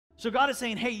So God is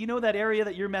saying, hey, you know that area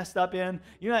that you're messed up in?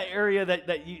 You know that area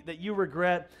that you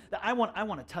regret? That I want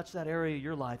to touch that area of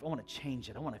your life. I want to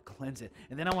change it. I want to cleanse it.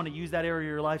 And then I want to use that area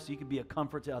of your life so you can be a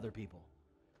comfort to other people.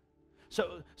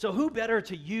 So who better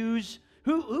to use,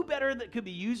 who better that could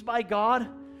be used by God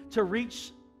to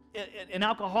reach an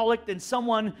alcoholic than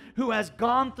someone who has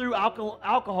gone through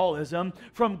alcoholism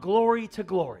from glory to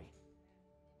glory?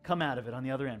 Come out of it on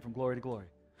the other end, from glory to glory.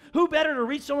 Who better to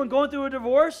reach someone going through a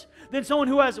divorce than someone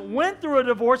who has went through a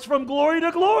divorce from glory to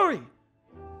glory?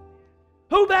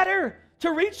 Who better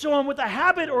to reach someone with a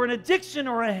habit or an addiction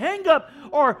or a hang-up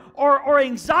or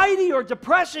anxiety or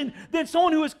depression than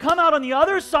someone who has come out on the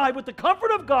other side with the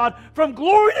comfort of God from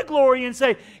glory to glory and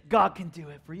say, God can do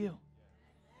it for you?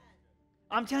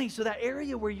 I'm telling you, so that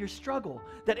area where you struggle,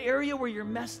 that area where you're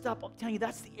messed up, I'm telling you,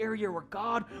 that's the area where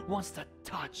God wants to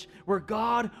touch, where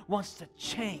God wants to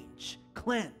change,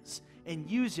 cleanse,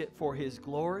 and use it for His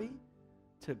glory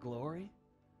to glory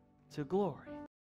to glory.